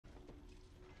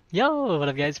Yo, what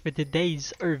up guys? For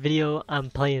today's video, I'm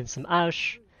playing some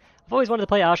Ashe. I've always wanted to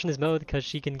play Ashe in this mode because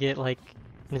she can get like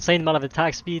an insane amount of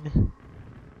attack speed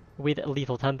with a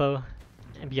lethal tempo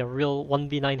and be a real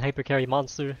 1v9 hyper carry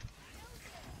monster.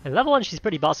 And level 1 she's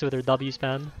pretty bossy with her W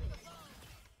spam.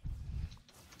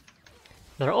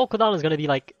 Now her ult cooldown is going to be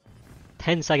like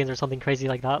 10 seconds or something crazy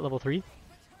like that, level 3.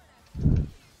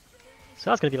 So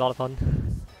that's going to be a lot of fun.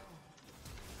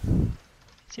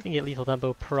 See if we can get lethal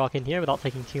tempo proc in here without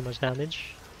taking too much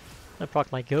damage. I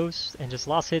proc my ghost and just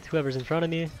last hit whoever's in front of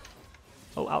me.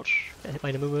 Oh, ouch. Got hit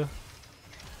by Namumu. Can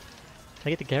I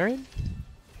get the Garen?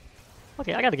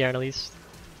 Okay, I got the Garen at least.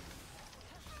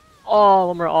 Oh,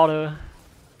 one more auto.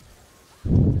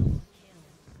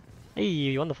 Hey,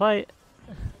 you won the fight.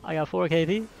 I got 4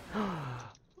 KP.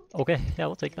 Okay, yeah,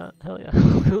 we'll take that. Hell yeah.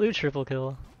 Loot triple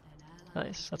kill.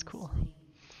 Nice, that's cool.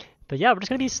 But yeah, we're just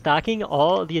gonna be stacking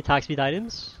all the attack speed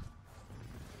items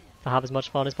to have as much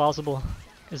fun as possible.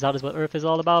 Because that is what Earth is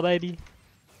all about, baby.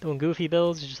 Doing goofy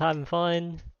builds, just having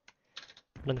fun.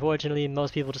 But unfortunately,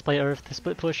 most people just play Earth to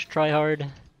split push, try hard,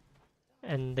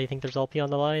 and they think there's LP on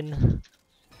the line.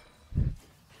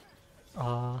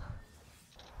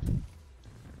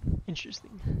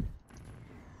 Interesting.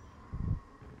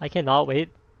 I cannot wait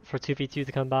for 2v2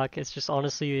 to come back. It's just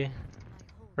honestly,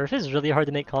 Earth is really hard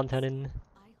to make content in.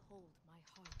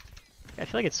 I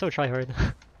feel like it's so tryhard.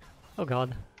 Oh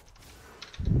god.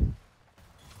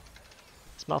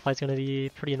 This Malphite's gonna be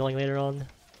pretty annoying later on.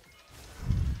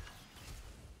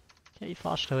 Okay, he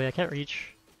flashed away, I can't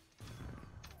reach.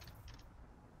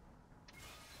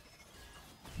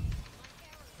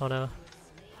 Oh no.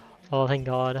 Oh thank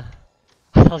god.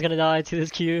 I was gonna die to this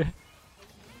Q.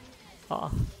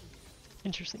 Aw.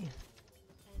 Interesting.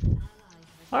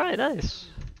 Alright, nice.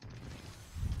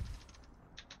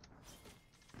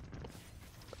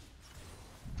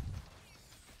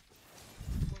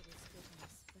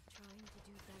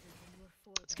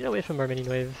 Let's get away from our minion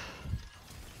wave.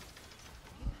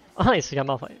 Oh nice, we got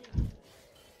Malphite.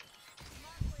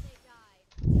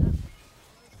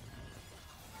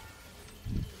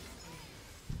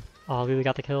 Oh, Lulu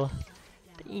got the kill.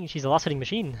 Dang, she's a lost hitting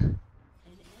machine.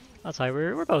 That's why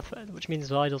we're both fed, which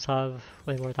means I just have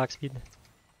way more attack speed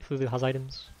if Lulu has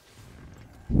items.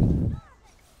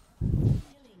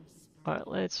 Alright,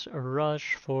 let's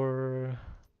rush for...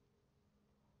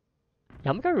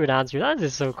 Yeah, I'm gonna go Runans. Runans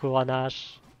is so cool on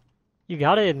Ashe. You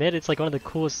gotta admit, it's like one of the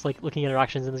coolest like looking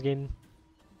interactions in this game.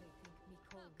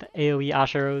 The AoE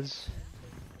Ashe arrows.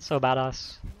 So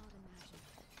badass.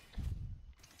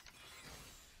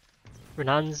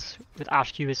 Runans with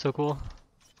Ashe Q is so cool.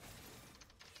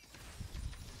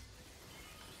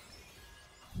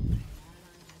 I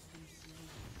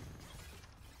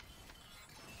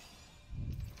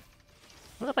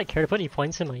don't know if I care to put any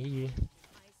points in my E.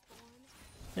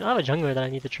 I don't have a jungler that I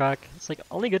need to track. It's like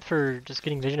only good for just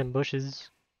getting vision in bushes.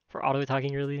 For auto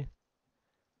attacking really.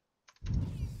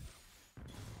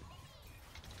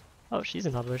 Oh, she's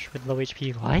in that bush with low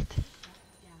HP. What?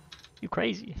 You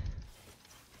crazy.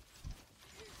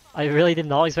 I really did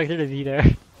not expect her to be there.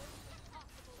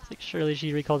 It's like surely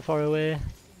she recalled far away.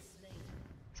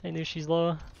 So I knew she's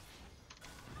low.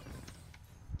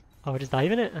 Oh, we're just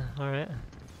diving it? Alright.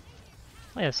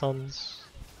 I have suns.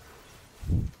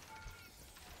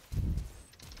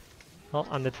 Oh,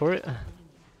 I'm mid for it.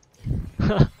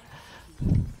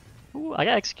 Ooh, I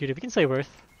got executed. We can say worth.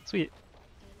 Sweet.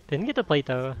 Didn't get the plate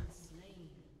though.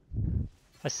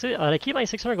 I keep my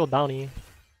 600 gold bounty.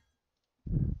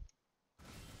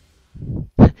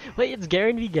 Wait, it's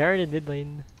Garen v Garen in mid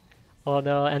lane. Oh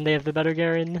no, and they have the better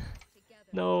Garen.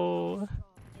 No.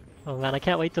 Oh man, I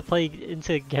can't wait to play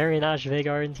into Garen, Ashe,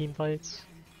 Veigar in team fights.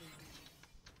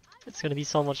 It's gonna be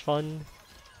so much fun.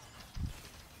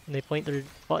 And they point their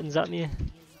buttons at me. Can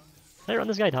I run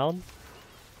this guy down?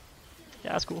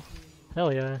 Yeah, that's cool.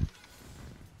 Hell yeah.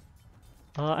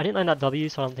 I didn't land that W,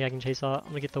 so I don't think I can chase that. I'm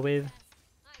gonna get the wave,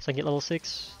 so I can get level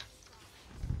 6.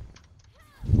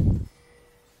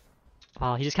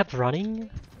 Wow, he just kept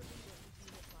running?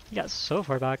 He got so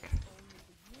far back.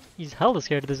 He's hella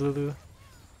scared of this Lulu.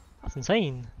 That's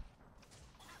insane.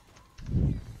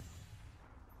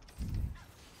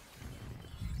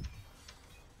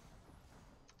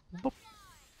 Boop.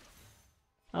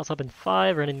 I was up in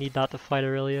 5, we're gonna need that to fight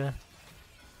Aurelia.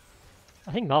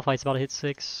 I think Malphite's about to hit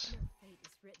 6.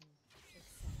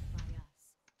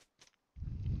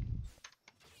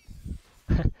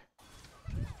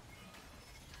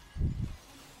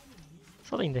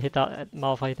 Something to hit that at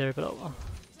Malphite there, but oh well.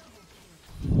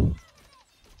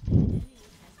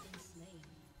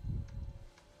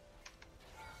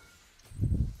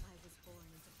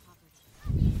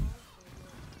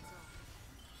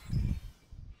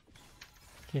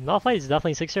 Okay, Malphite is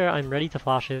definitely 6 here. I'm ready to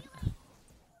flash it.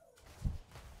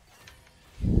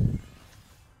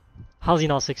 How's he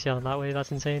not 6 on that way?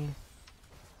 That's insane.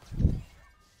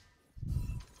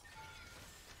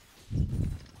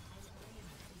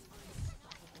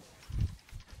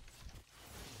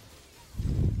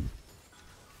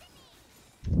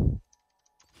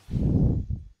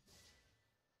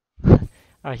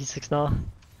 Alright, he's 6 now.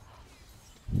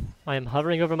 I am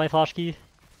hovering over my flash key.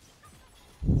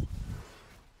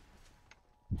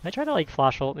 I try to like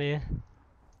flash ult me.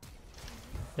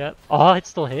 Yep. Oh, it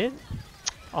still hit?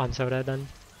 Oh, I'm so dead then.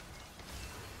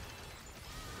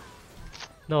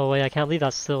 No way, I can't believe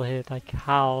that still hit. Like,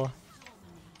 how?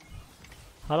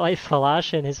 How do I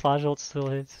flash and his flash ult still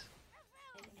hits?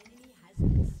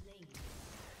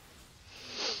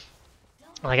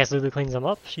 I guess Lulu cleans him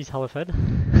up. She's hella fed.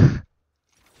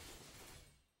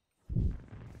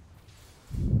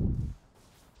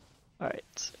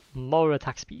 Alright, more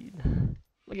attack speed.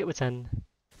 We'll get with 10.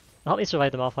 Help me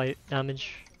survive the Malphite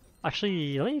damage.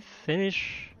 Actually, let me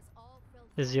finish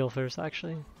the Zeal first,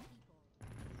 actually.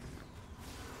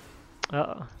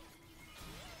 Uh-oh.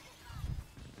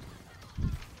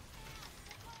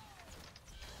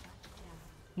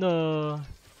 No.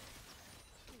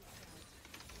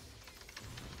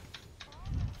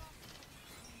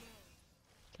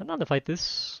 I'm down to fight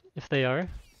this, if they are.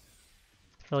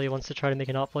 Really wants to try to make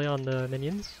an outplay on the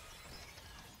minions.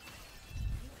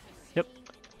 Yep,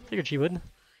 figured she would.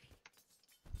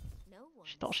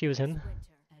 She thought she was him.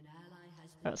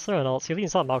 Alright, let's throw an ult, see if we can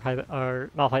stop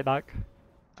Malphite back.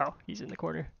 Oh, he's in the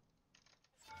corner.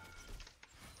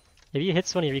 Maybe he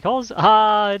hits when he recalls?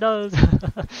 Ah, it does!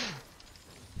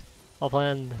 All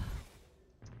planned.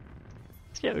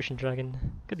 Let's get Ocean Dragon.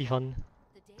 Could be fun.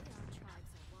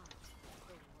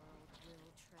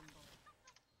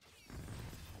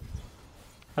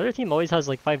 Other team always has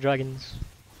like 5 dragons.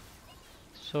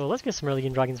 So let's get some early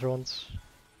game dragons for once.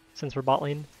 Since we're bot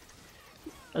lane.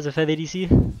 As a Fed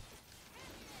ADC.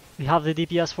 We have the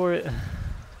DPS for it.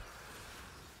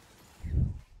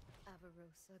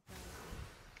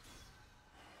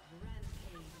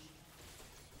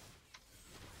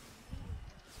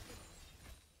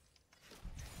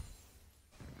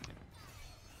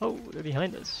 Oh, they're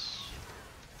behind us.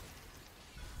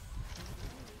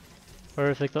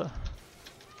 Perfect.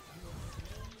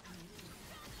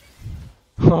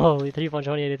 Holy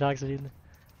 3.28 attack speed.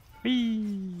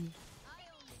 Whee!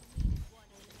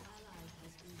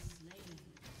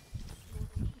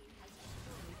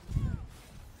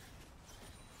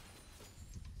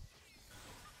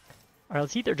 Alright,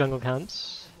 let's eat their jungle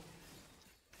camps.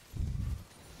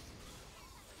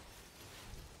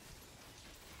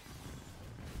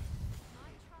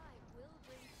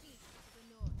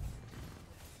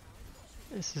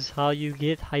 This is how you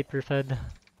get hyper-fed.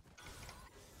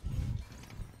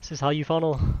 This is how you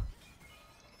funnel.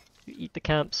 You eat the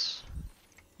camps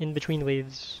in between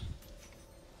waves.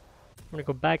 I'm gonna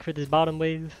go back for this bottom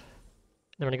wave.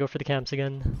 Then I'm gonna go for the camps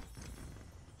again.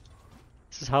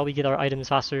 This is how we get our items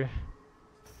faster.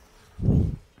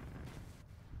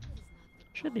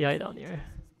 Should be eye down here.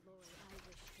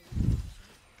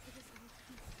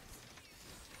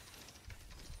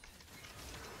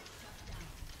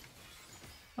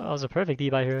 Oh, that was a perfect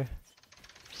D-buy here.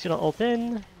 She's gonna ult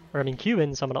in, or I mean Q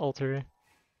in, so I'm gonna ult her.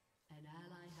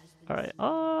 Alright,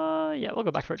 yeah, we'll go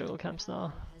back for jungle camps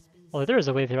now. Well, there is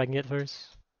a wave here I can get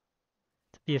first.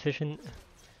 To be efficient.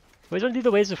 We always want to do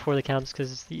the waves before the camps,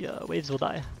 because the waves will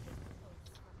die.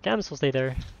 Camps will stay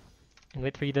there, and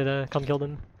wait for you to come kill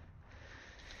them.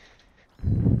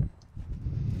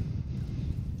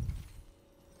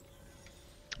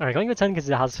 Alright, going with 10 because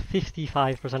it has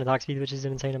 55% attack speed, which is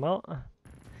an insane amount. I'm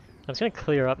just gonna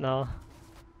clear up now.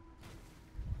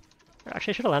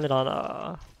 Actually, I should have landed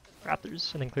on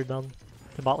Raptors and then cleared down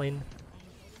the bot lane.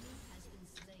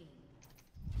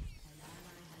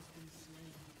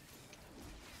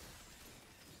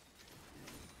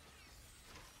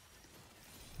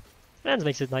 And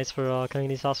makes it nice for killing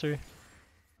these faster.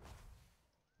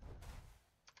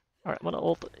 Alright, I'm gonna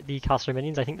ult the caster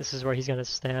minions. I think this is where he's gonna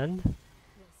stand.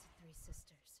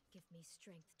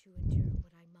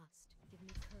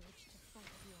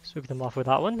 Swoop them off with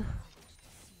that one.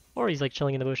 Or he's like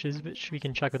chilling in the bushes, which we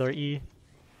can check with our E.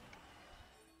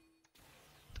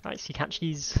 Nice, he can't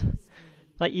cheese.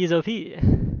 Like E is OP.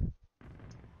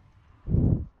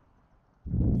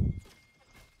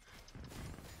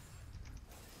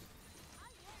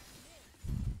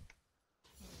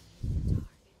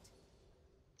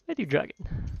 I do dragon.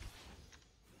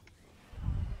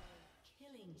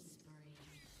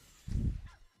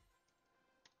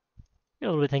 Get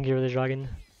a little bit tankier with the dragon.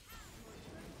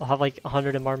 I'll have like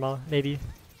 100 in Marma, maybe.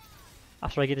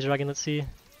 After I get the dragon, let's see.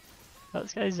 Oh,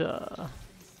 this guy's, oh,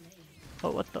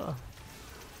 what the?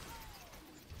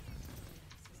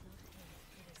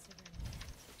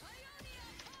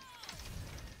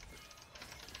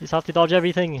 You just have to dodge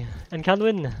everything and can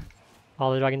win.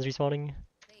 Oh, the dragon's respawning.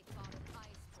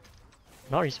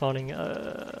 Not respawning,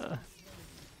 I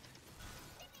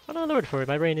don't know the word for it,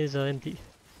 my brain is empty.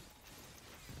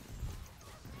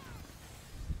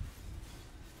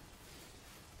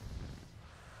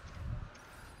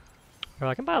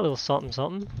 Alright, I can buy a little something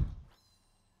something.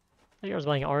 I think I was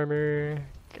buying armor.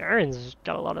 Garen's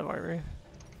got a lot of armor.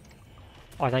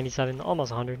 Oh, 97,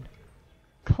 almost 100.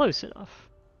 Close enough.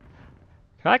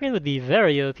 Kraken would be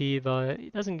very OP, but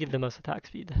it doesn't give the most attack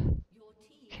speed.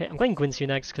 Okay, I'm going Guinsoo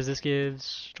next because this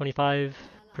gives 25%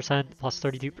 plus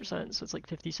 32%, so it's like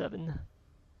 57.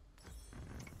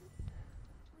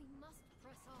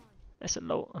 I said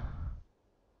low.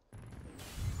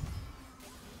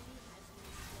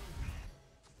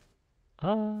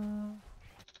 I'll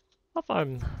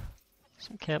farm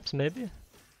some camps maybe.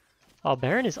 Oh,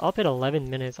 Baron is up at 11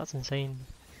 minutes, that's insane.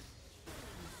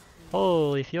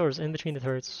 Holy Fior's in between the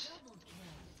turrets.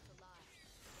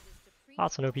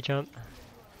 That's an OP champ.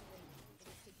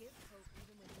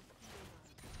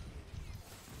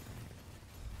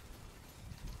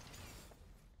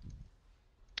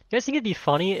 You guys think it'd be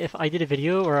funny if I did a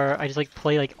video where I just like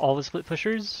play like all the split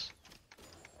pushers?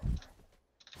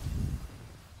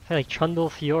 Play like Trundle,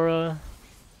 Fiora.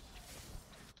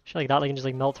 Shit like that, like, I can just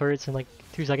like melt turrets in like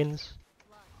 2 seconds.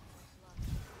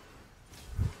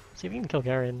 See if we can kill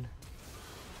Garen.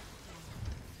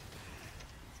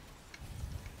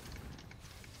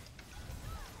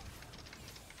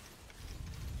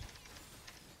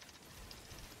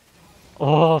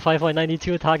 Oh,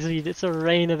 5.92 attack speed. It's a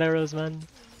rain of arrows, man.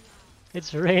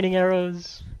 It's raining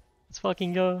arrows. Let's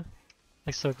fucking go.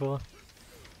 That's so cool.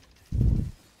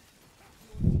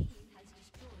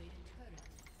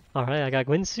 Alright, I got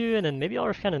Guinsoo and then maybe I'll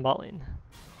Rift Cannon bot lane.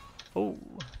 Oh.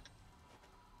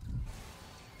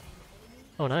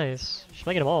 Oh, nice. She's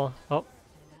making them all. Oh.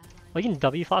 We can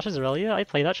W flashes Aurelia? I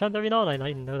play that champ every now and then. I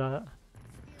didn't know that.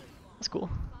 That's cool.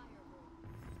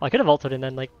 I could have ulted and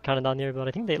then like counted down here, but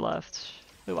I think they left.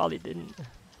 Oh wow, they didn't.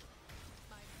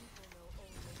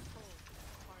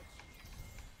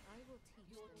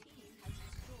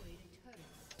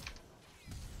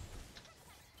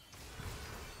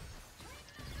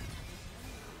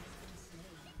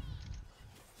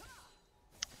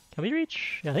 Can we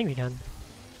reach? Yeah, I think we can.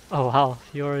 Oh wow,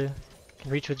 Fiora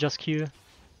can reach with just Q.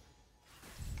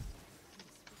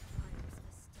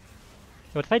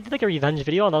 What if I did like a revenge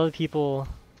video on other people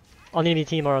on the enemy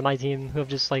team or on my team who have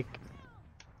just like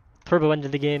turbo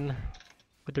ended the game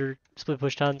with their split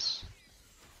push champs?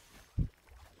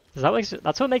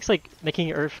 That's what makes like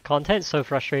making Earth content so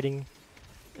frustrating,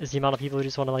 is the amount of people who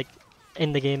just want to like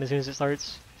end the game as soon as it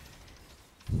starts,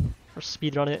 or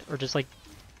speedrun it, or just like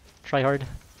try hard.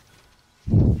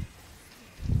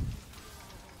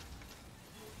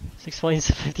 6 points,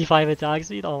 55 attack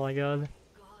speed. Oh my god.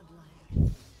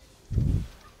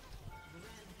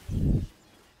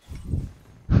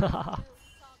 God,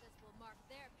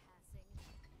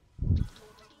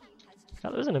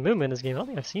 there isn't a movement in this game. I don't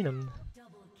think I've seen him.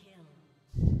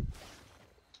 I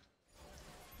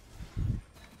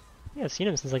think I've seen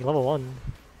him since like level 1.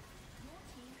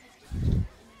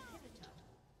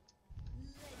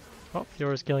 Oh,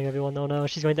 Fiora's killing everyone. Oh no,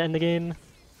 she's going to end the game.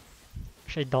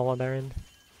 Actually, I don't want Baron.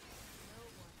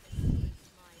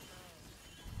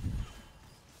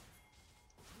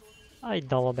 I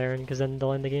don't want Baron because then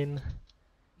they'll end the game.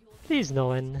 Please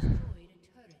no end.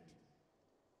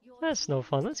 That's no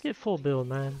fun. Let's get full build,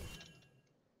 man.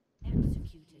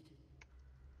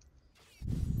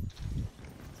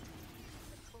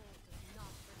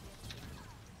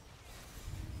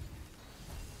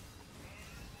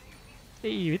 Hey,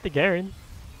 you hit the Garen.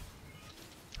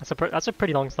 That's a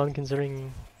pretty long stun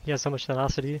considering he has so much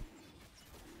tenacity.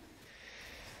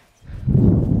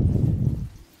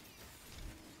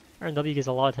 RNW gets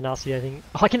a lot of tenacity, I think.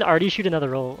 Oh, I can already shoot another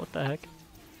roll. What the heck?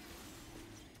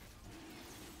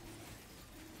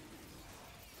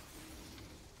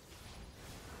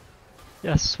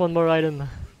 Yes, one more item.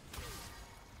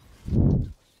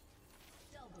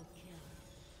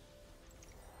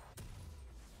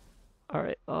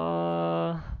 Alright,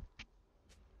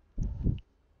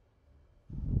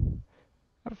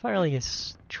 Rapid Fire only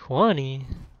gets 20.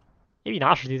 Maybe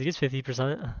not Ashe dude, it gets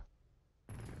 50%.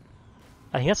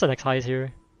 I think that's the next highest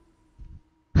here.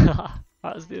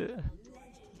 Let's do it.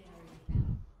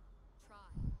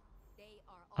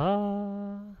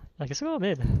 I guess we'll go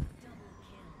mid.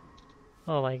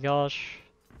 Oh my gosh.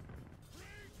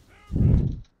 I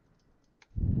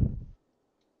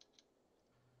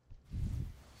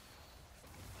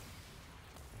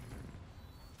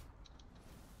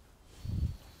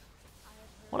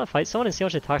wanna fight someone and see how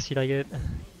much attack speed I get.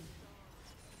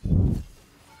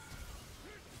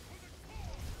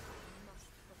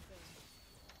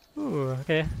 Ooh,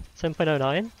 okay.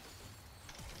 7.09.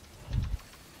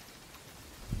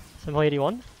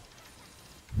 7.81.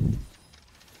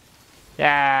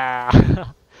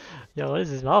 Yeah! Yo, what is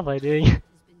this Malphite doing?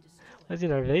 Why is he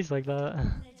in our face like that?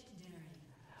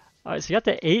 Alright, so you got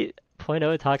the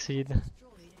 8.0 attack speed.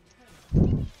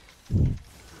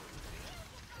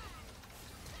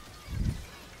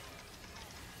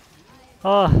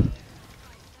 Oh.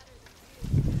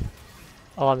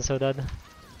 Oh, I'm so dead.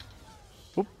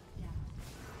 Oop.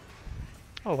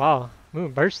 Oh wow,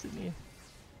 Moon bursted me.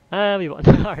 We won.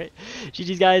 Alright,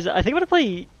 GG's guys. I think I'm gonna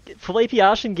play full AP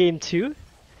Ashe in game 2.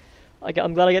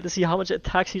 I'm glad I get to see how much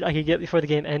attack speed I could get before the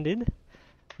game ended.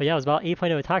 But yeah, it was about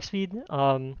 8.0 attack speed.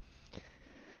 Yeah,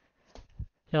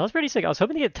 that was pretty sick. I was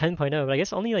hoping to get 10.0, but I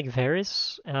guess only like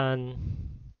Varus and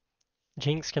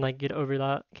Jinx can like get over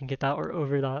that, can get that or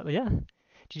over that. But yeah,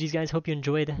 GG's guys. Hope you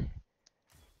enjoyed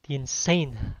the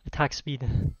insane attack speed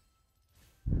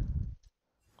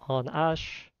on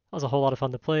Ashe. That was a whole lot of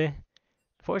fun to play.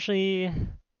 Unfortunately,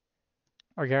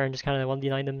 our Garen just kind of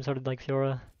 1v9'd them, sort of like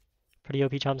Fiora. Pretty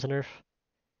OP champs and nerf.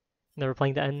 And they were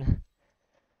playing to end.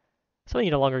 So I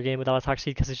need a longer game without attack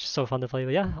speed because it's just so fun to play.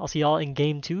 But yeah, I'll see y'all in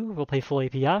game 2. We'll play full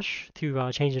AP Ashe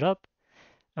to change it up.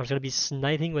 I'm just going to be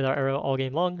sniping with our arrow all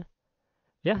game long.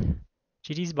 Yeah,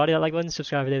 GG's, body that like button,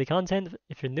 subscribe for daily content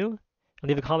if you're new. And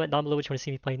leave a comment down below what you want to see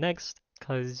me play next,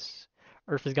 because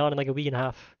Earth is gone in like a week and a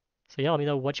half. So yeah, let me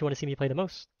know what you want to see me play the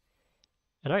most.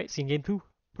 And alright, see you in game 2.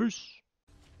 Peace!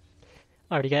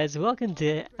 Alrighty guys, welcome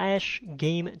to Ashe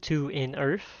game 2 in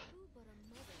Earth.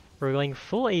 We're going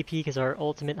full AP because our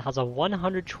ultimate has a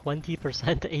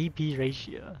 120% AP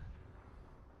ratio.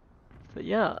 But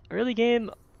yeah, early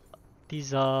game,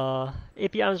 these AP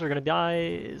items are gonna die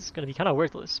is gonna be kind of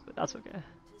worthless, but that's okay.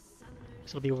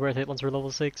 So it'll be worth it once we're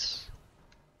level 6.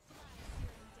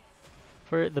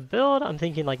 For the build, I'm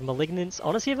thinking like Malignance. I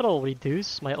want to see if it'll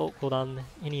reduce my ult cooldown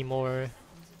anymore.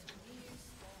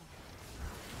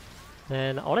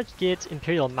 Then I want to get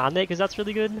Imperial Mandate because that's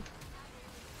really good. I'm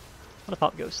gonna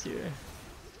pop Ghost here.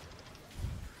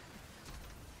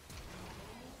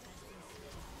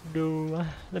 No,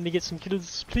 let me get some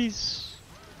kills, please.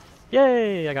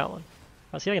 Yay, I got one.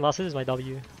 See if I can last this is my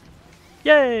W.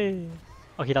 Yay!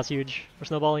 Okay, that's huge. We're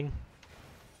snowballing.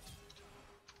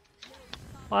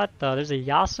 What the? There's a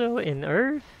Yasuo in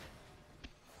Earth?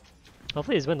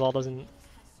 Hopefully his wind wall doesn't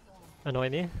annoy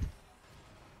me.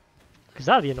 Because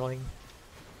that'd be annoying.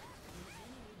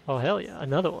 Oh hell yeah,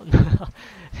 another one.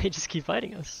 They just keep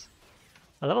fighting us.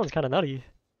 Oh, that one's kind of nutty.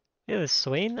 Yeah, there's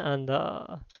Swain and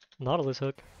Nautilus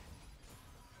Hook.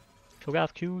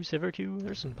 Cho'Gath Q, Sivir Q,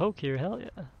 there's some poke here, hell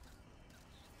yeah.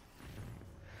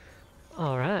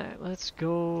 Alright, let's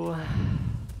go.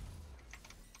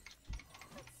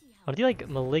 I do like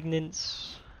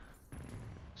Malignance.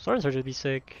 Storm Surge would be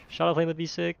sick. Shadow Flame would be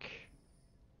sick.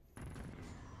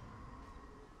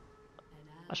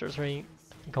 I should just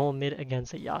go mid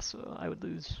against a Yasuo. I would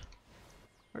lose.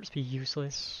 Or just be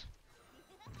useless.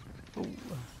 Ooh.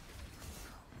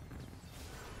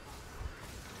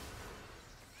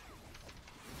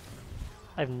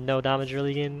 I have no damage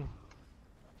early game.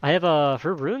 I have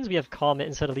for runes we have Comet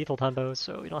instead of lethal tempo,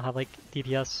 so we don't have like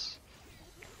DPS.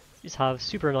 We just have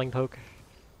super annoying poke.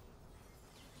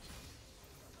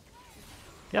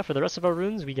 Yeah, for the rest of our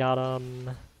runes we got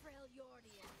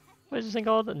what is this thing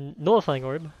called? Nullifying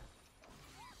Orb.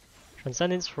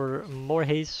 Transcendence for more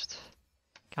haste.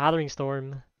 Gathering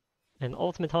Storm. And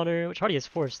Ultimate Hunter, which already has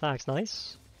 4 stacks,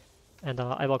 nice. And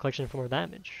Eyeball Collection for more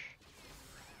damage.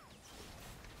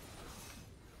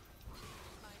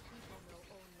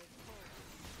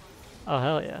 Oh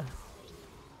hell yeah.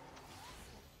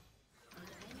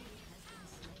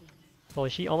 Well,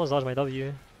 she almost dodged my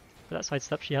W for that side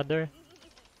step she had there.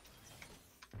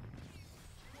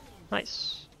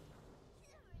 Nice.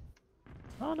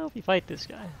 I don't know if we fight this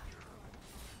guy.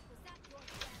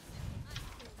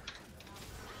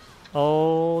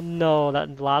 Oh no,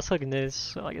 that last hook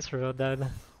missed, so I guess we're both dead.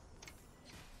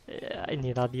 Yeah, I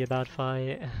knew that'd be a bad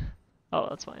fight. Oh,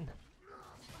 that's fine.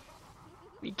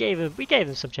 We gave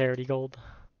him some charity gold.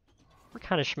 We're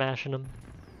kind of smashing them.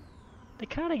 They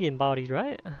kind of get embodied,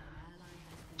 right?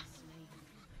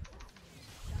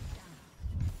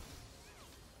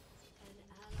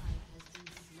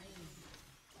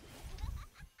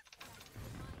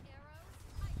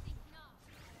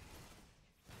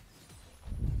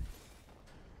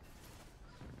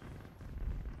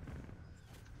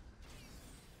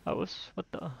 What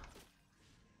the?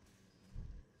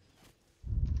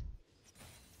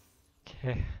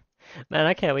 Okay. Man,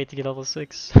 I can't wait to get level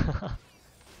 6.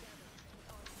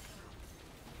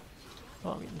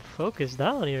 Oh, I'm getting focused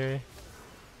down here.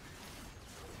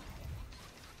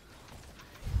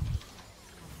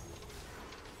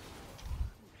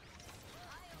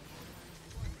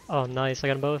 Oh, nice. I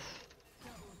got them both.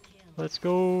 Let's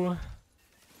go.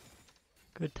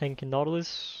 Good tank and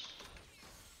Nautilus.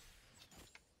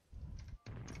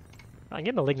 I can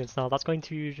get Malignants now. That's going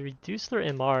to reduce their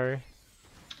MR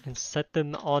and set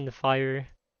them on fire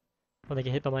when they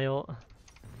get hit by my ult.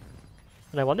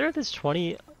 And I wonder if this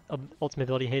 20 ultimate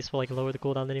ability haste will like lower the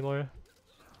cooldown anymore.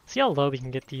 See how low we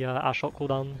can get the Ashe ult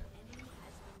cooldown.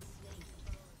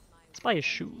 Let's buy a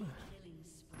shoe.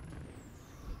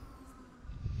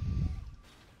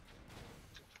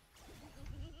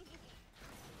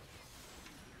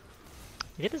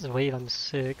 I get this wave, I'm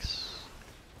 6.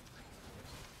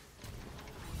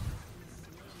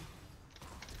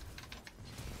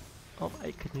 Oh,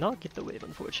 I could not get the wave,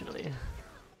 unfortunately.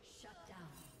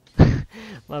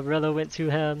 My brother went to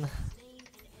ham.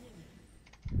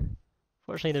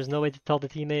 Fortunately, there's no way to tell the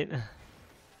teammate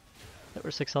that we're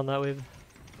 6 on that wave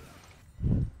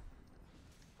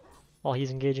while he's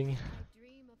engaging.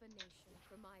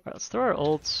 Alright, let's throw our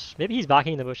ults. Maybe he's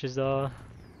backing in the bushes though.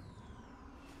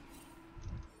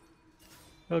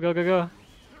 Go, go, go, go.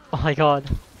 Oh my god.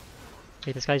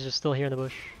 Wait, this guy's just still here in the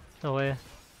bush. No way.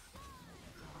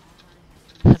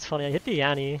 That's funny, I hit the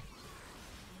Annie.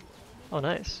 Oh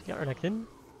nice, got Renekton.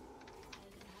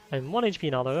 I'm 1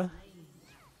 HP now though.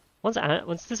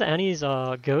 Once this Annie's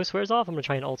ghost wears off, I'm gonna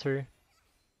try and ult her.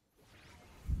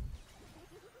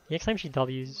 Next time she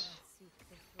W's,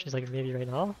 which is like maybe right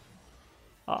now.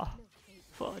 Ah,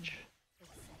 fudge.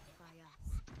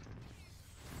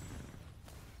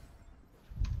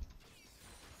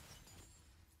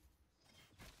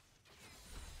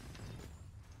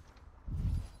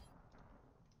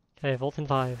 Okay, Volt in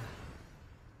 5.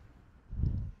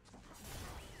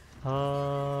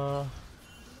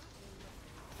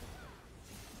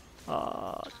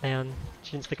 Man,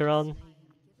 she didn't stick around.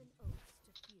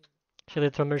 Should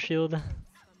have thrown her shield.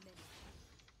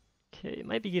 Okay,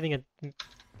 might be giving a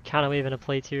counter wave and a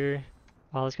plate here.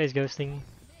 Wow, this guy's ghosting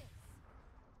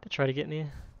to try to get me.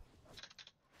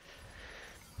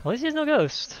 At least he has no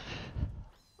ghost.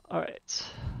 Alright.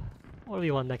 What do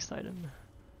we want next item?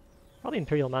 Probably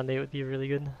Imperial Mandate would be really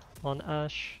good on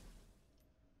Ashe.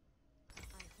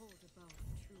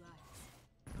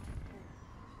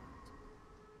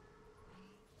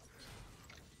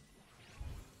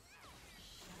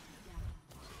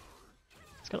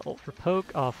 It's gonna ult for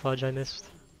poke. Oh fudge, I missed.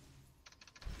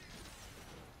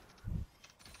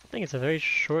 I think it's a very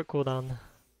short cooldown,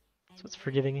 so it's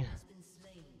forgiving.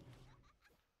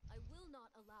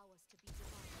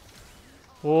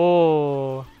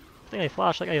 Whoa! I think I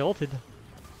flashed like I ulted.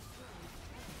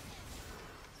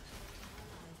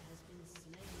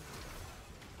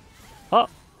 Oh!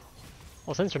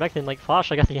 Well, since Rebecca like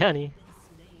flash, I got the Annie.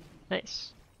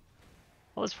 Nice.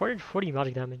 Well, it's 440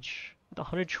 magic damage with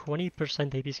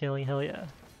 120% AP scaling. Hell yeah!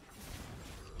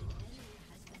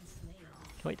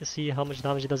 Can't wait to see how much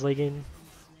damage it does late game.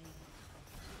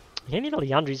 I can't need all the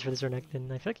Yandries for this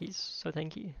Renekton. I feel like he's so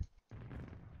tanky.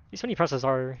 At least when he presses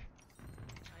R,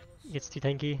 he gets too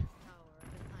tanky.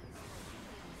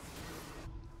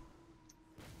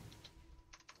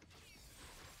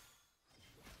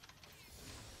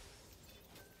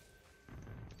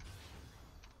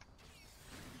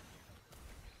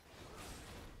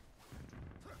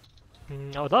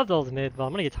 I would love the ultimate, but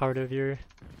I'm gonna get tired of here.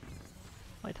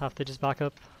 Might have to just back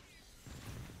up.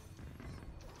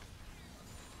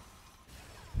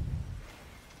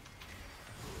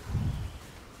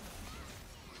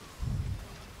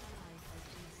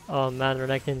 Oh man,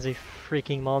 Renekton's a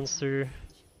freaking monster.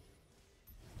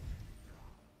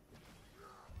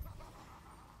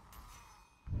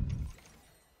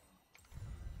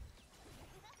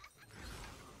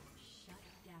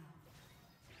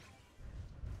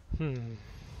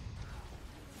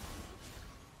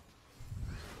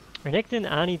 Renekton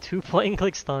Annie 2 point and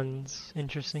click stuns.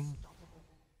 Interesting.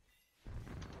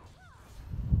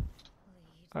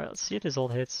 Alright, let's see if his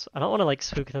ult hits. I don't want to like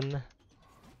spook them.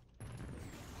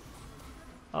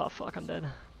 Oh fuck, I'm dead.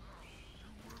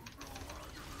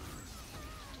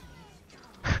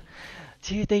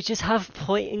 Dude, they just have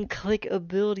point and click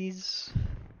abilities.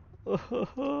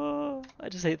 Oh, I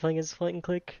just hate playing as point and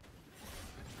click.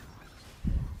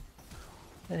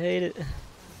 I hate it.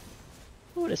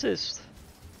 Oh, an assist.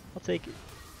 I'll take it.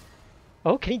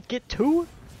 Oh, can he get 2?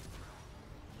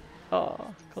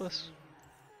 Oh, close.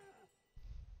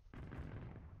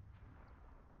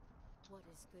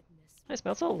 Nice,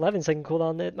 man. That's 11-second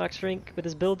cooldown at max rank with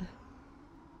his build.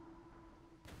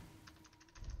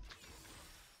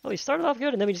 Oh, he started off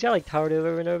good and then we just got like towered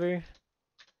over and over.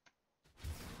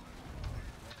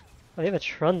 Oh, they have a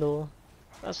Trundle.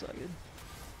 That's not good.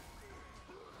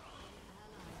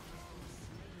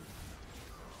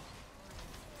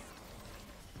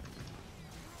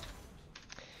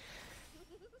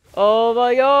 Oh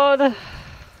my god!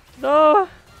 No!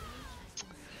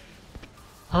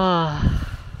 Ah.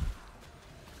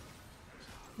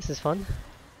 This is fun.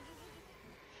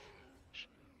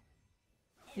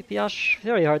 Ashe,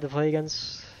 very hard to play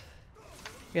against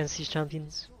these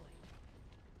champions.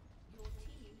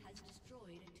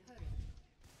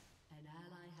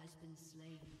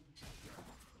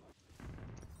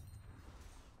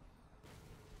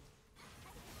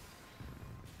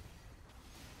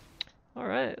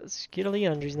 Alright, let's get to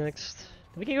Leandry's next.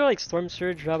 We can go like Storm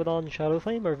Surge, Rabadon, Shadow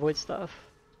Flame, or Void Staff.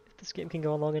 If this game can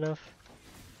go on long enough.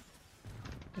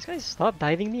 This guy stopped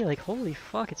diving me, like holy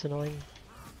fuck, it's annoying.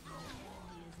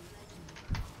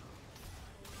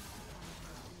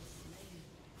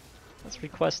 Let's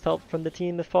request help from the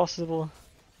team if possible.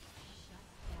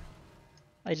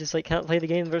 I just like can't play the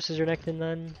game versus Renekton,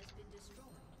 man.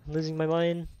 I'm losing my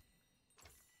mind.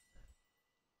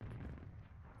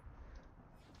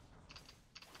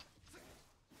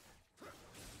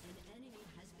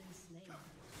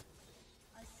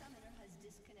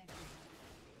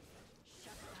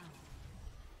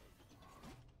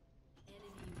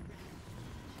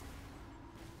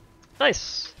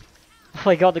 Nice! Oh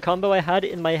my god, the combo I had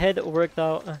in my head worked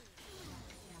out.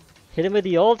 Hit him with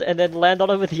the ult and then land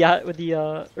on him with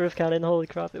the Earth Cannon. Holy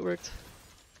crap, it worked.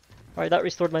 Alright, that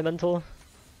restored my mental.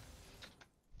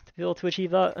 To be able to achieve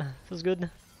that was good.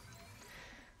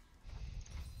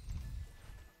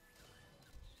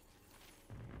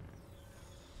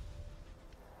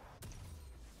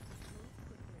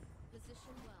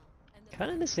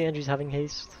 Kinda miss Andrew's having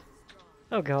haste.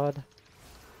 Oh god.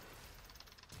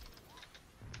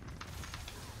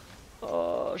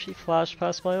 Oh, she flashed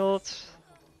past my ult.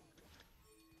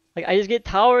 Like, I just get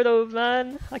towered though,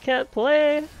 man. I can't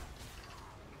play.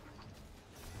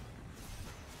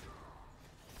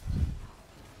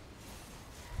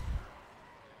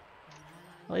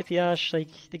 Well, if you Ashe, like,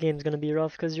 the game's gonna be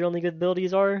rough because your only good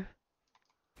abilities are.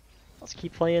 Let's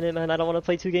keep playing it, man. I don't want to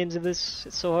play 2 games of this.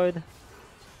 It's so hard.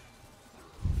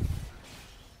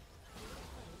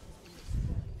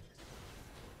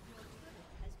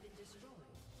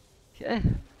 Okay.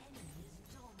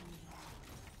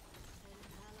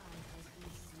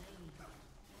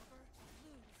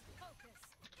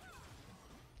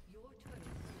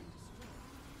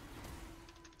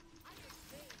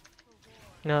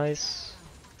 Nice.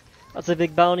 That's a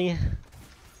big bounty.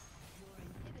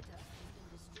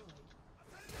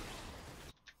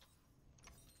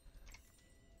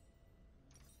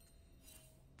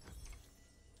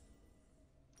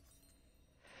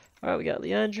 Alright, we got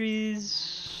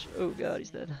Leandry's. Oh god, he's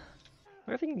dead. I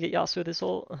wonder if I can get Yasuo with this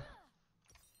ult. Alright,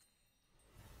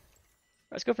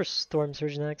 let's go for Storm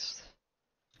Surge next.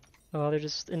 Oh, they're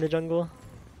just in the jungle.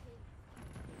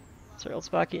 Sorry, ult's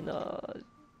back in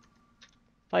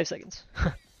 5 seconds.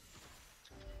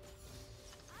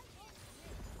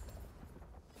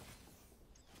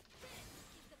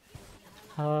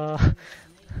 My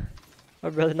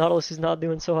brother Nautilus is not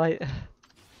doing so high.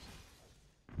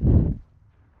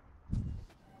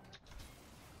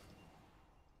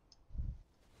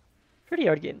 Pretty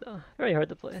hard game though, very hard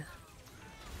to play.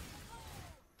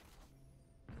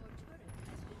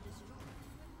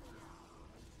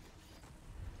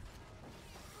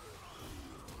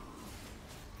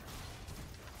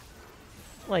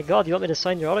 Oh my god, you want me to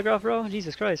sign your autograph, bro?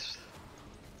 Jesus Christ.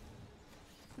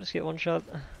 Just get one shot.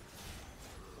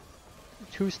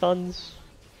 2 stuns.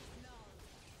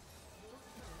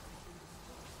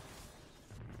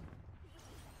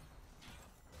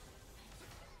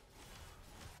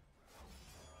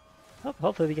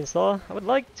 Hopefully we can stall. I would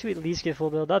like to at least get full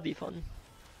build, that'd be fun.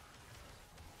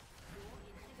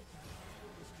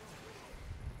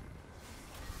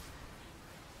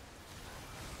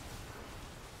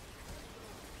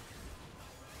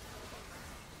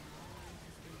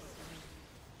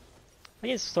 I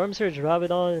guess Storm Surge,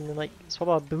 Rabadon, and then like swap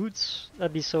out Boots.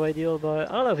 That'd be so ideal,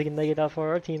 but I don't know if we can make it that far.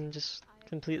 Our team just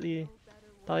completely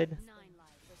died.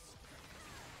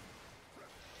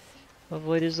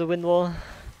 Avoid is the wind wall.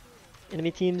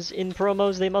 Enemy teams in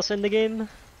promos, they must end the game.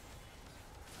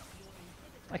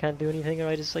 I can't do anything or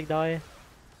I just like die.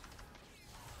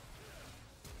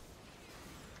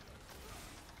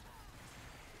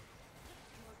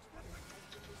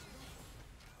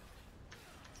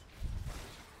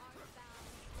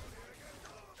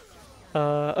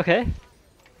 Okay.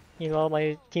 Meanwhile,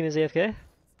 my team is AFK.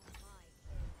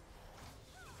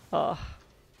 Uh,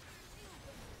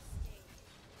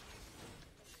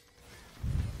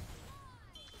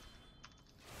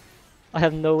 I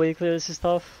have no way to clear this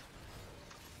stuff.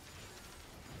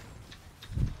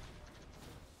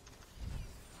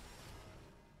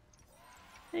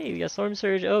 Hey, we got Storm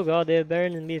Surge. Oh god, they have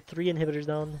Baron and we have 3 inhibitors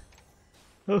down.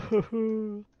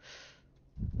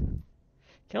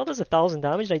 Count does 1,000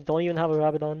 damage and I don't even have a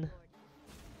Rabadon.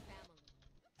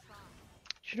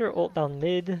 Shoot her ult down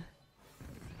mid.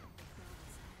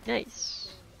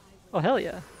 Nice. Oh hell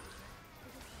yeah.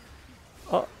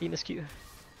 Oh, he missed Q.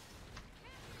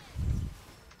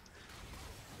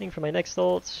 Thing for my next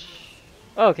ult.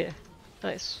 Oh, okay.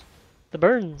 Nice. The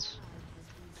burns.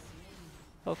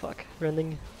 Oh fuck.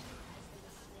 Rending.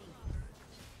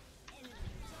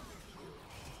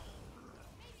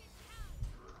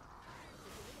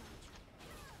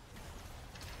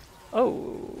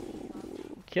 Oh.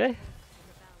 Okay.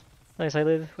 Nice, I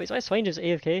live. Wait, so my Swain just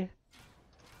AFK?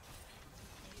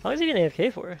 How long is he even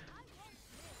AFK for?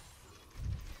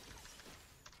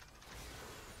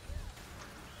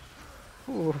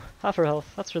 Ooh, half her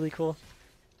health. That's really cool.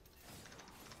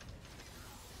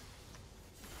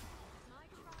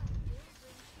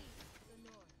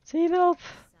 Team help!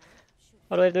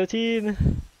 Why do I have no team?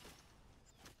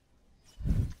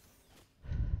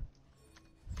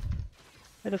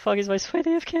 Why the fuck is my Swain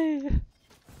AFK?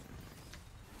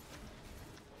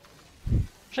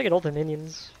 Wish I could ult the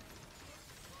minions.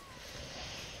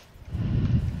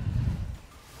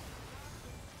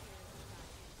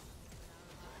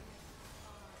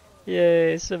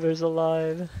 Yay, Simmer's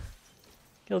alive.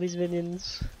 Kill these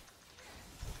minions.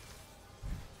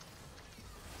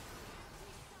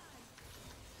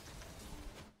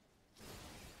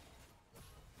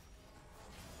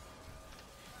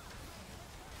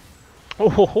 Oh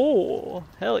ho ho!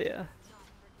 Hell yeah.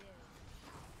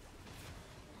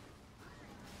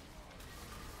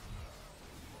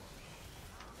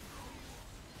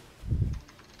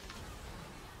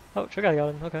 Oh, Trick I got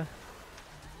him, okay.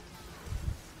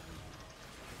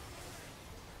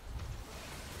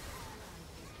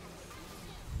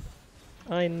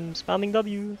 I'm spamming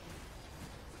W.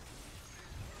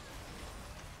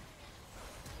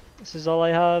 This is all I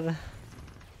have.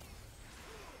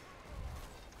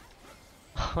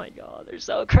 Oh my god, they're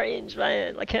so cringe,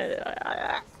 man. I can't.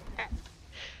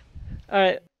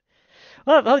 Alright.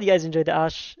 Well, I hope you guys enjoyed the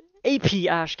Ashe, AP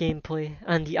Ashe gameplay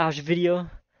and the Ashe video.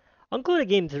 I'll include a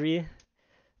game 3. It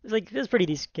was a pretty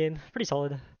decent game, pretty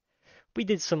solid. We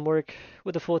did some work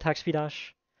with the full attack speed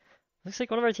Ashe. Looks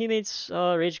like one of our teammates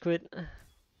rage quit.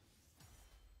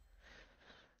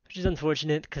 Which is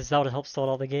unfortunate, because that would have helped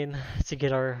stall out the game to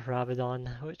get our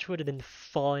Rabadon, which would have been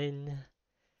fun.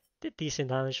 Did decent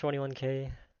damage,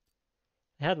 21k.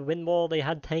 They had wind wall, they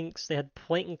had tanks, they had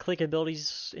point and click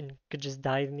abilities, and could just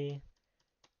dive me.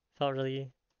 Felt really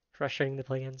frustrating to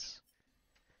play against.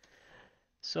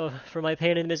 So, for my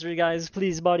pain and misery, guys,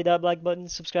 please body that like button,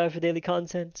 subscribe for daily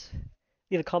content.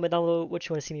 Leave a comment down below what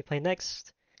you want to see me play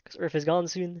next, because Earth is gone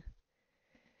soon.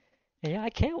 And yeah,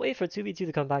 I can't wait for 2v2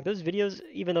 to come back. Those videos,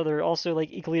 even though they're also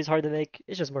equally as hard to make,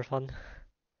 it's just more fun.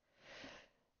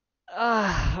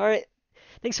 Alright.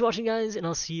 Thanks for watching, guys, and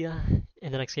I'll see ya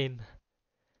in the next game.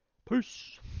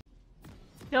 Peace!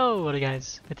 Yo, what up,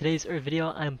 guys? For today's Earth video,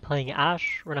 I'm playing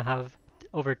Ashe. We're gonna have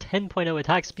over 10.0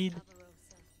 attack speed,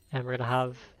 and we're gonna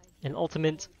have an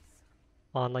ultimate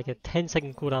on a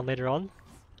 10-second cooldown later on.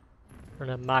 We're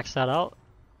gonna max that out,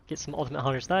 get some ultimate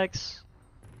 100 stacks.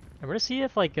 And we're gonna see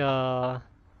if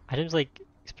items like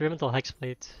experimental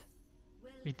hexplate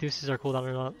reduces our cooldown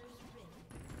or not.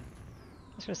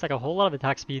 I'm just gonna stack a whole lot of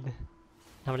attack speed,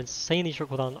 have an insanely short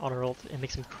cooldown on our ult, and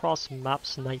make some cross map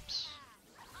snipes.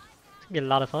 It's gonna be a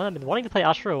lot of fun. I've been wanting to play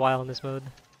Ashe for a while in this mode,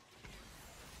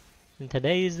 and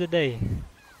today is the day.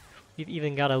 We've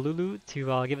even got a Lulu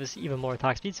to give us even more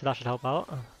attack speed, so that should help out.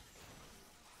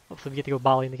 Hopefully we get to go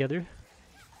volleying together.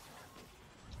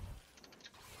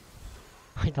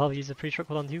 My W is a pretty short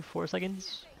cooldown too, 4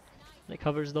 seconds. And it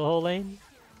covers the whole lane.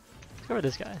 Let's go for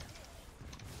this guy.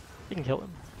 We can kill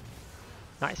him.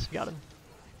 Nice, we got him.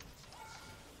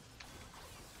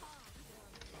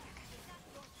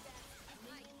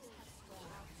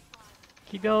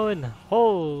 Keep going.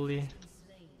 Holy. Alright,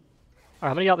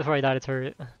 I'm gonna get out before I die to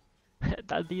turret.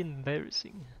 That'd be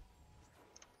embarrassing.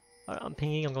 Alright, I'm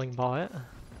pinging, I'm going bot.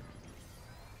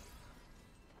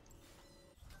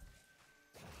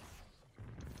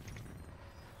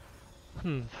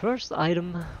 First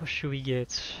item, what should we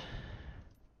get?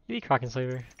 Maybe Kraken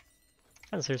Slayer.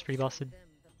 Kraken Slayer's pretty busted.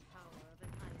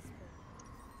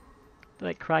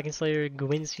 like Kraken Slayer,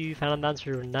 Gwynsu, Phantom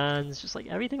Dancer, Renans, just like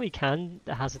everything we can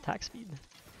that has attack speed.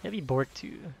 Maybe Bork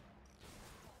too.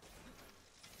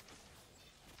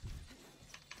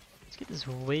 Let's get this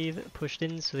wave pushed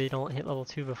in so they don't hit level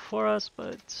 2 before us,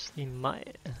 but they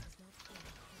might.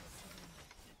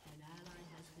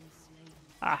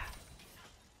 Ah!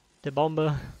 The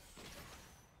bomba.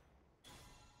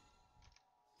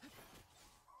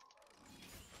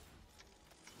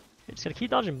 Just gotta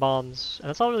keep dodging bombs, and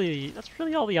that's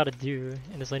really all we gotta do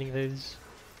in this laning phase.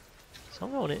 So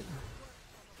I'm going in.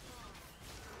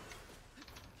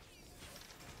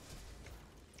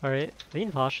 Alright, Vayne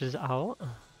Vosh is out.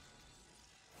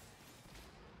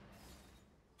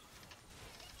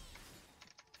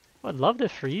 I'd love to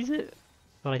freeze it,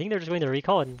 but I think they're just going to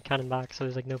recall and cannon back, so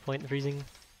there's like no point in freezing.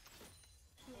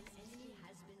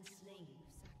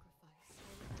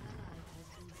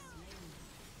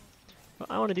 What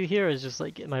I want to do here is just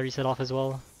like get my reset off as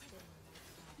well,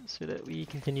 so that we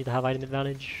continue to have item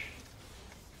advantage.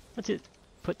 Let's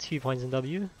put 2 points in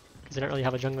W, because I don't really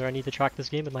have a jungler I need to track this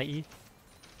game with my E.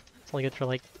 It's only good for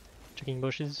like checking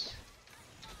bushes.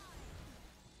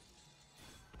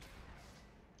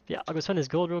 Yeah, I'll go spend this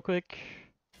gold real quick.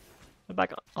 I'm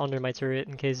back under my turret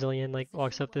in case Zillion like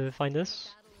walks up to find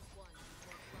this.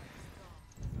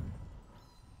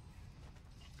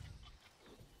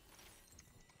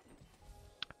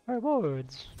 Our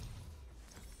wards.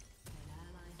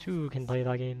 2 can play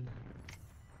that game.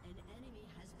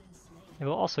 And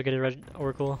we'll also get a red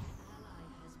Oracle.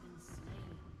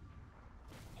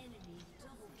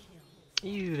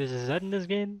 Ew, there's a Zed in this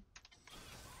game?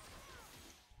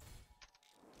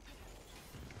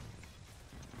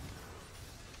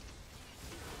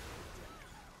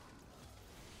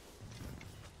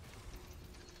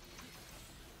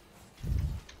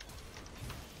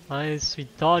 Nice, we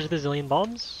dodged the Zillion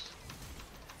bombs.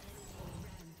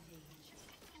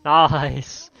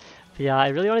 Nice! But yeah, I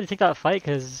really wanted to take that fight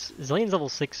because Zillion's level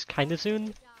 6 kinda soon.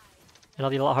 And it'll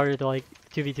be a lot harder to like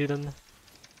 2v2 them.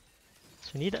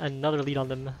 So we need another lead on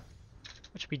them.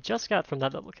 Which we just got from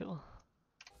that double kill.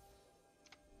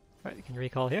 Alright, we can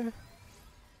recall here.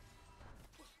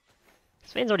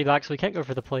 Swain's already back, so we can't go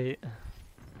for the plate.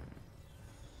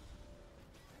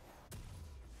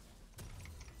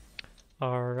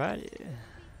 Alrighty.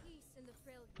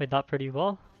 Played that pretty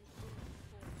well.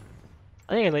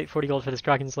 I think I made 40 gold for this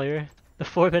Kraken Slayer. The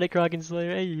 4-minute Kraken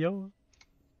Slayer, hey yo!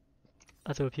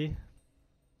 That's OP.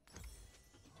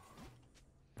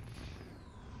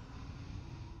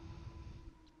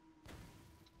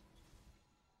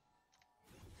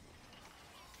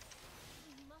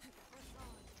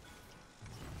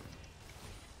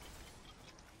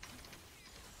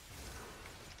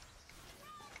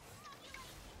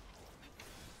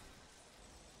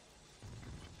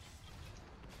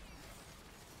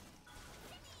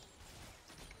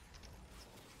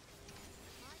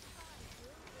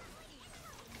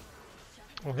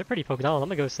 Oh, they're pretty poked down. I'm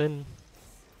gonna go Sin.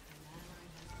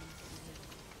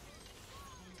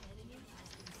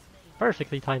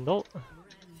 Perfectly timed ult.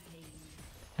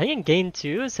 I think in game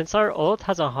 2, since our ult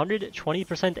has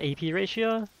 120% AP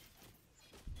ratio,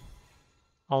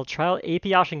 I'll trial AP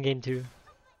Ashe in game 2.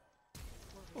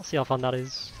 We'll see how fun that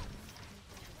is.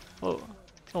 Whoa,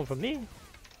 it's going from me.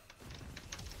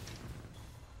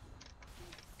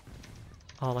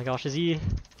 Oh my gosh, is he...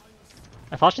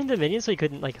 I flashed into minion so he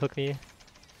couldn't like hook me.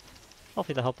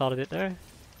 Hopefully that helped out a bit there.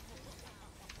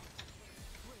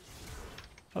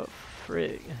 Oh,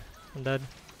 frig. I'm dead.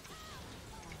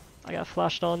 I got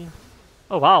flashed on.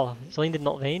 Oh wow, Zillion did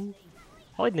not Vayne?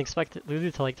 I didn't expect Lulu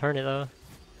to like turn it though.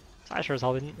 So I sure as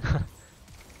hell didn't.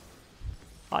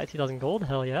 2,000 gold?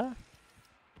 Hell yeah.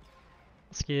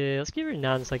 Let's give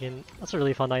Renan a second. That's a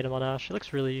really fun item on Ashe. It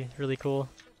looks really, really cool.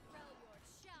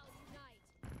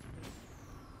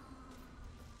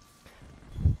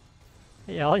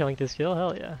 Yeah, I'll yoink this kill,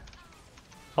 hell yeah.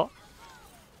 Oh.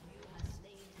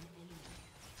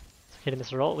 Okay, to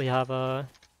Mr. Ult, we have at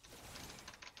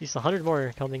least 100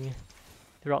 more coming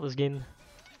throughout this game.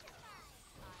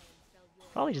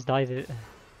 Probably just dive it.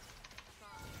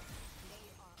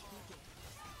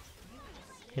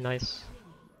 Okay, nice.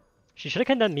 She should have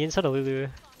condemned me instead of Lulu.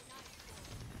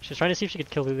 She was trying to see if she could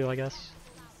kill Lulu, I guess.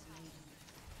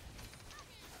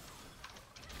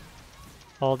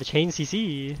 Oh, the chain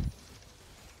CC.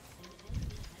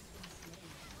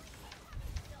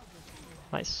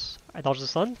 Nice. I dodged the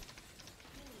stun.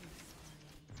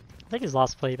 I think his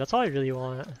last play, that's all I really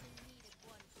want.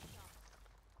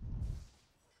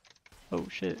 Oh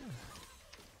shit.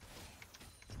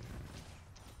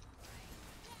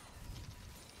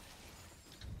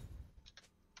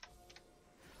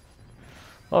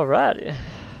 Alrighty.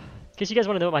 case you guys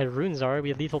want to know what my runes are, we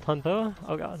have lethal tempo.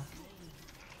 Oh god.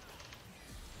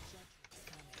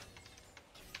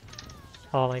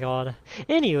 Oh my god.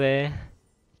 Anyway,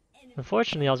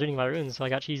 unfortunately I was reading my runes, so I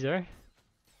got cheese there.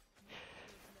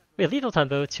 We have lethal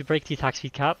tempo to break the attack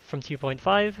speed cap from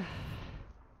 2.5,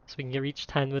 so we can reach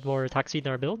 10 with more attack speed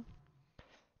in our build.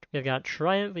 We've got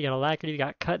Triumph, we got Alacrity, we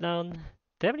got Cutdown. Do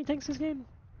they have any tanks this game?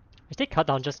 I take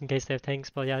Cutdown just in case they have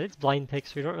tanks, but yeah, it's blind pick,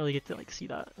 so we don't really get to like see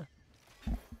that.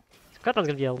 So Cutdown's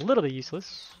gonna be a little bit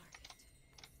useless.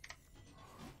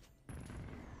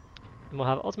 And we'll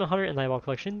have Ultimate Hunter and Nightball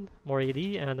Collection, more AD,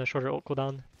 and a shorter ult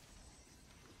cooldown.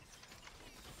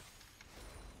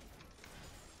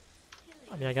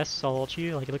 I mean, I guess I'll ult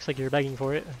you, like it looks like you're begging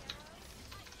for it.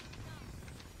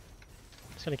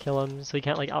 Just gonna kill him so he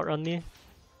can't like outrun me.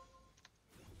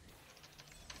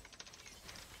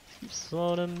 Keep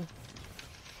slowing him.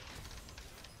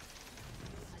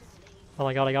 Oh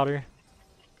my god, I got her.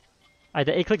 I had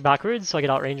to A-click backwards so I could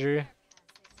outrange her.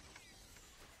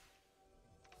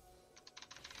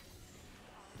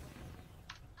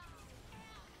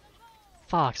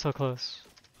 Fuck, so close.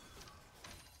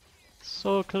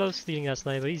 So close to leading that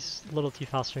snipe, but he's a little too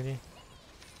fast for me.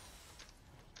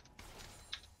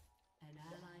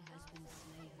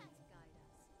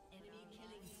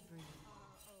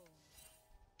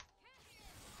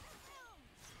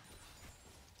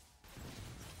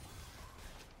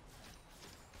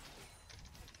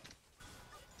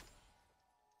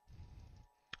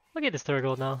 Look at this third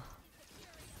gold now.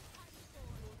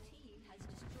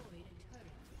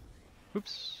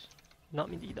 Oops, not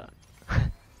mean to eat that.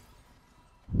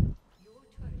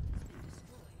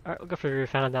 Alright, we'll go for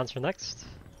Phantom Dancer next.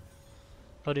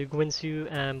 I'll do Gwinsu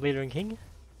and Blader and King.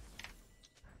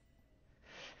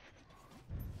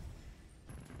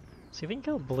 See if we can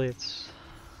kill Blitz.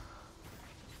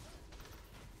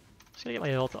 Just gonna get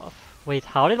my ult off. Wait,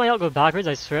 how did my ult go backwards?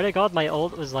 I swear to god my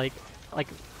ult was like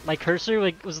my cursor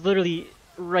was literally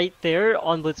right there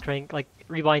on Blitzcrank, like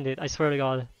rewinded. I swear to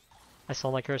god. I saw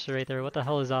my cursor right there. What the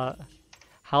hell is that?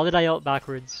 How did I ult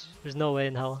backwards? There's no way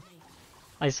in hell.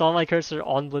 I saw my cursor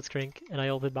on Blitzcrank and I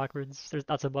ulted backwards.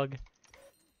 That's a bug.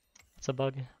 That's a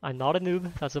bug. I'm not a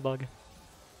noob. That's a bug.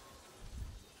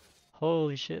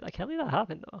 Holy shit. I can't believe that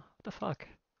happened though. What the fuck?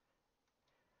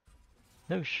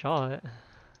 No shot.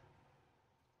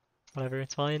 Whatever,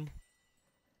 it's fine.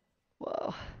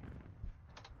 Whoa.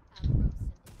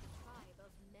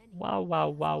 Wow, wow,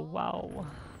 wow, wow.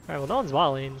 Alright, well no one's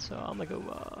volleying, so I'm gonna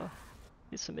go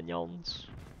get some minions.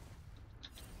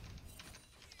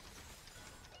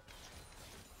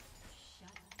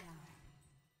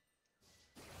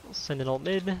 We'll send an ult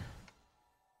mid.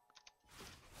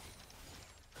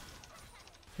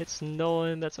 It's no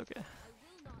one, that's okay.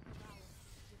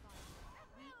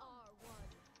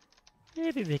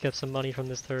 Maybe pick up some money from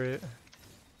this turret.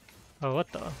 Oh,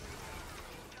 what the?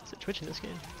 Is it Twitch in this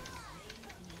game?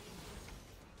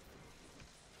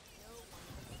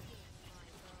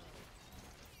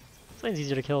 This lane's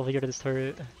easier to kill if we go to this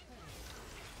turret.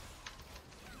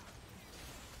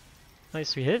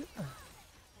 Nice, we hit.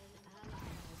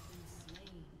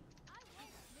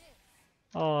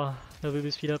 Oh, no Lulu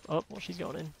speed up. Oh, well, she's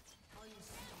going in.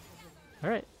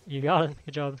 Alright, you got him.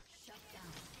 Good job.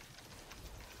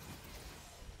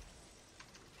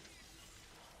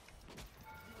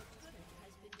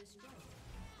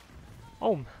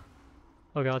 Oh!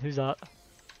 Oh god, who's that?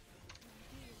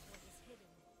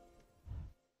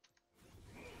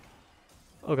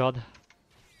 Oh god.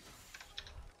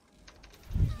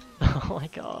 Oh my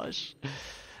gosh.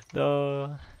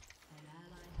 No.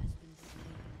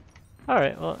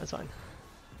 Alright, well, that's fine.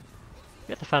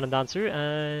 We got the Phantom Dancer,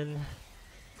 and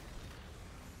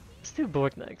let's do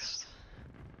Bork next.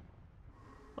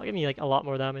 That'll give me like a lot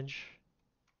more damage.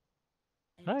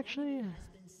 Actually,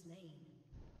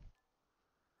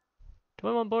 do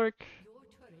I want Bork?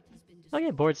 I'll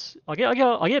get Bork's. I'll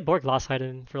get Bork last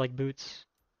item for like boots.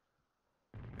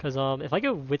 Cause if I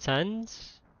go Wit's End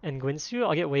and Gwinsu,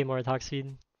 I'll get way more attack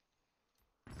speed.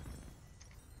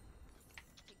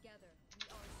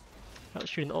 I'll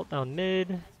shoot an ult down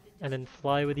mid, and then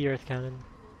fly with the Earth Cannon.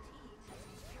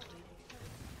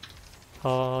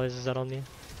 Oh, is that on me?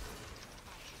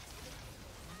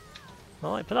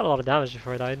 Well, I put out a lot of damage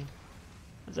before I died.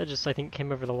 I just, I think,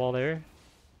 came over the wall there.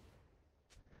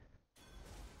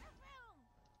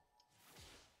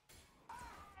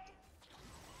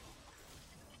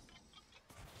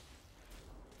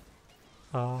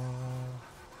 Oh.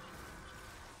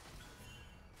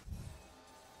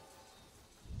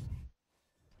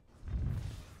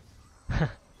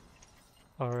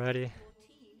 Alrighty.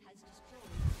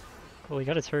 Cool, we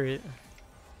got a turret.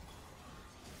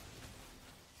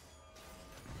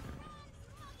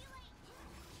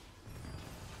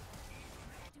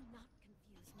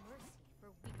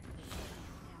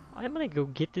 I'm gonna go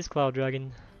get this Cloud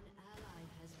Dragon.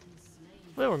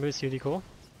 Well, Moose would be cool.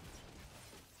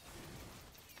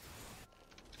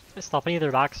 Let's stop any of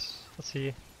their backs. Let's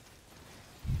see.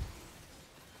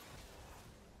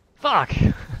 Fuck!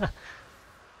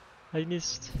 I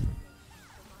missed.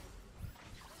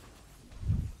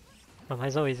 Oh, my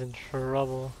Zoe's in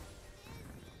trouble.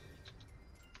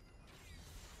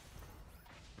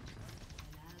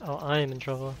 Oh, I am in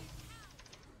trouble.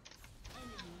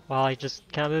 Wow, I just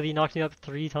can't believe he knocked me up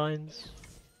 3 times.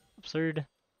 Absurd.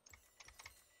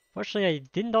 Fortunately, I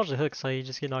didn't dodge the hook, so I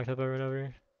just get knocked up over and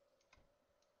over.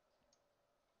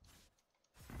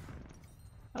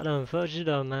 I don't fudge it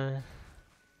up, man.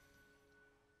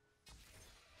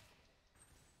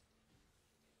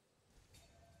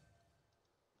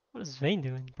 What is Vayne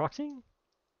doing? Proxying?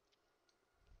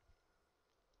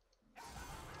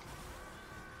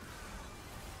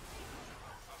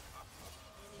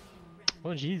 Oh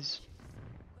jeez.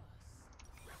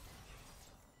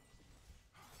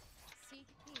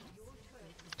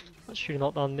 Let's shoot him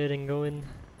out down mid and go in.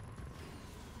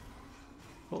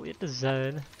 Oh, hit the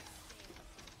Zed.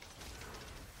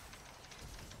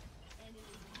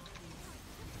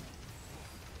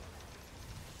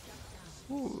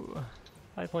 Ooh.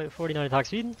 5.49 attack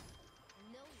speed.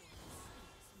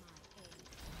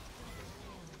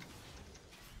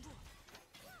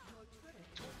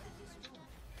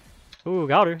 Ooh,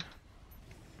 got her. I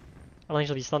don't think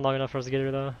she'll be stunned long enough for us to get her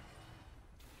though.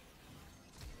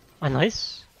 Ah,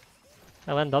 nice.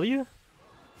 I land W?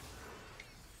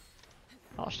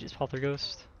 Oh, she just popped her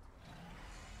ghost.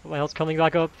 My health's coming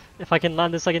back up. If I can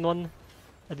land the second one,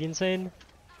 that'd be insane.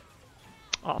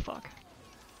 Oh, fuck.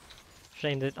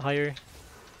 Shamed it higher.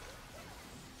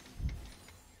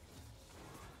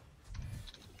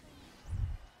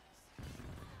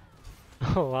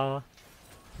 Oh, wow.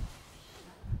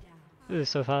 This is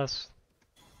so fast.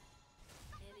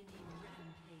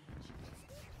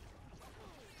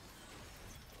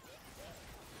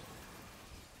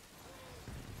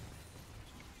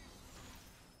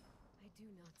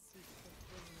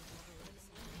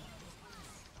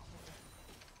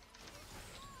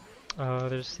 Oh,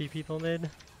 there's C people mid.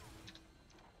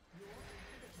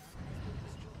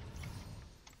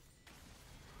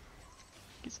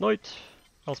 Get sniped.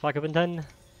 I'll back up in 10.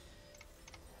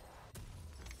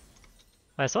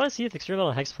 I just want to see if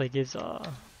experimental hexplay gives or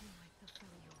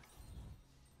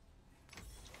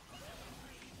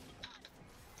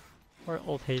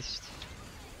ult haste,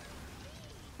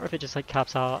 or if it just like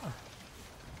caps out.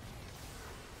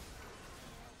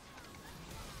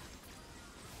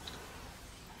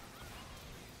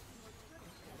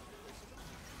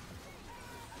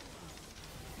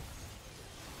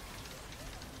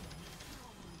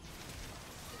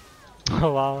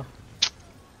 Oh wow.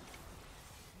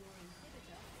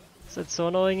 That's so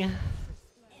annoying.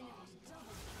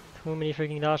 Too many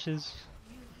freaking dashes.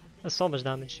 That's so much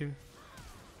damage too.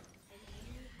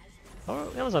 Oh,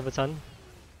 we almost have a 10.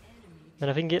 And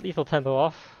if we can get lethal tempo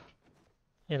off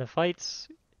in a fight,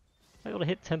 I'm able to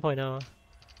hit tempo now.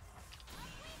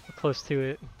 We're close to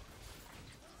it.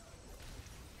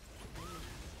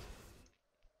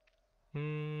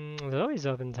 They're always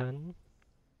up in 10.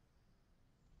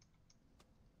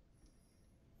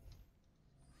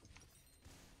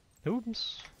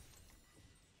 Oops.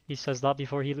 He says that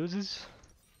before he loses.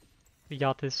 We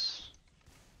got this.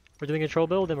 We're doing a troll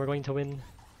build and we're going to win.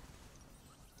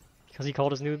 Because he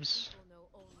called us noobs.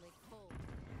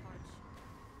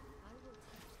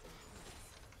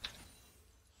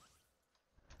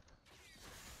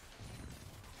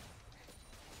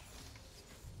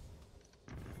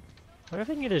 I wonder if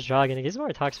I can get his dragon, it gives more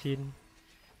attack speed.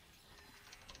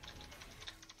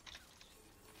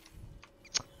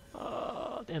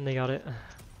 And they got it.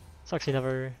 Sucks he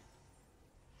never...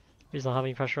 He's not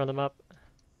having pressure on the map.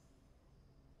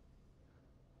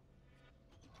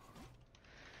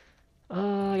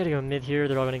 I gotta go mid here,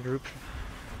 they're all gonna group.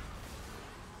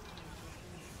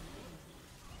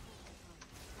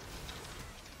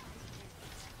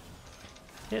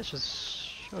 Yeah, it's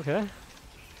just... okay.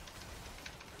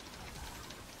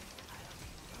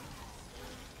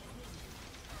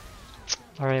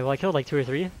 Alright, well I killed like 2 or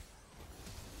 3.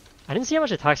 I didn't see how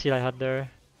much attack speed I had there.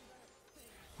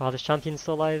 Wow, this champion's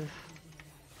still alive.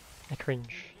 I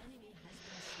cringe.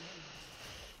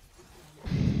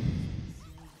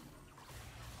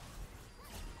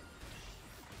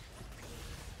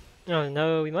 Oh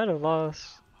no, we might have lost.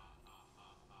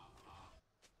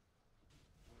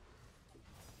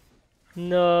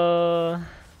 No.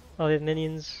 Oh, they have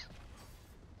minions.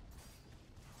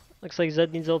 Looks like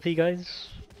Zed needs LP, guys.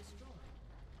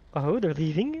 Oh, they're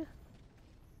leaving?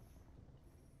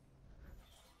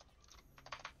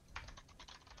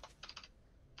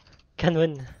 Can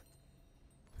win.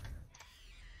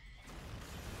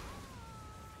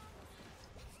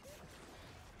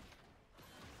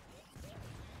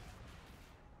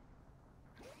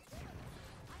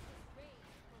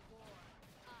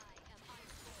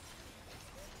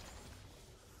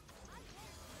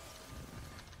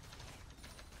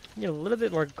 Need a little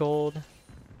bit more gold.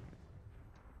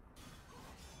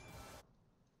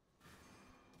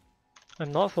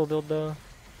 I'm not full build though.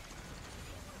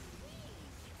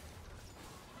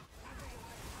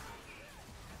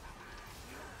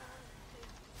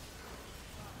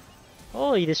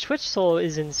 Holy, the switch soul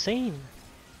is insane.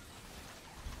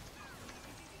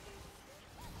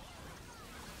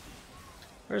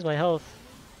 Where's my health?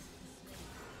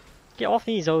 Get off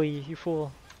me, Zoe, you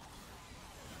fool.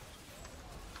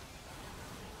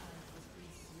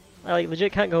 I like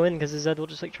legit can't go in because the Zed will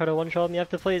just like try to one-shot me. I have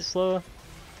to play it slow.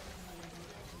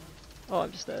 Oh,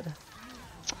 I'm just dead.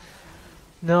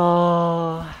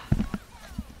 No.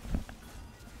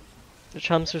 The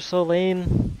champs are so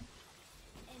lame.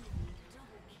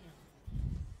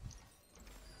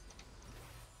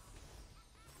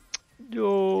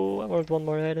 Yo, I wanted one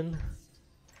more item.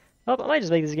 Oh, I might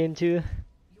just make this game too.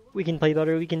 We can play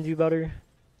better, we can do better.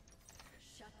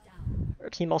 Our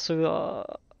team also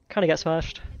kind of got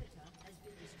smashed.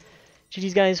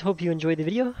 GG's guys, hope you enjoyed the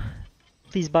video.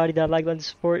 Please body that like button to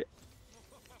support.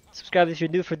 Subscribe if you're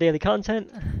new for daily content.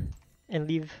 And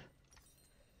leave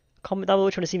a comment down below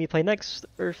what you want to see me play next.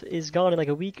 Earth is gone in like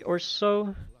a week or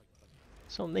so.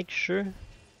 So make sure to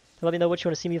let me know what you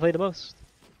want to see me play the most.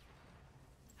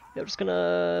 Yeah, I'm just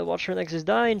gonna watch her next is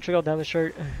die and check out damage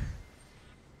chart.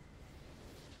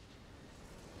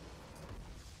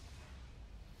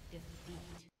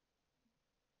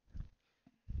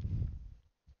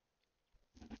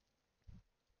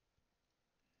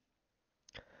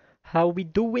 How we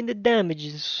doing the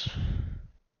damages?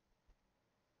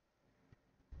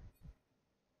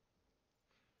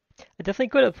 I definitely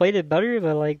could have played it better,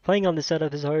 but like playing on the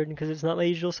setup is hard because it's not my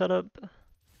usual setup.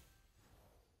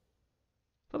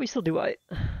 But we still do alright.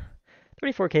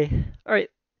 34k. Alright.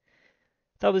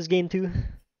 That was game 2.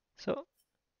 So, hope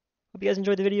you guys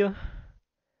enjoyed the video.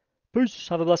 Peace.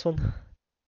 Have a blessed one.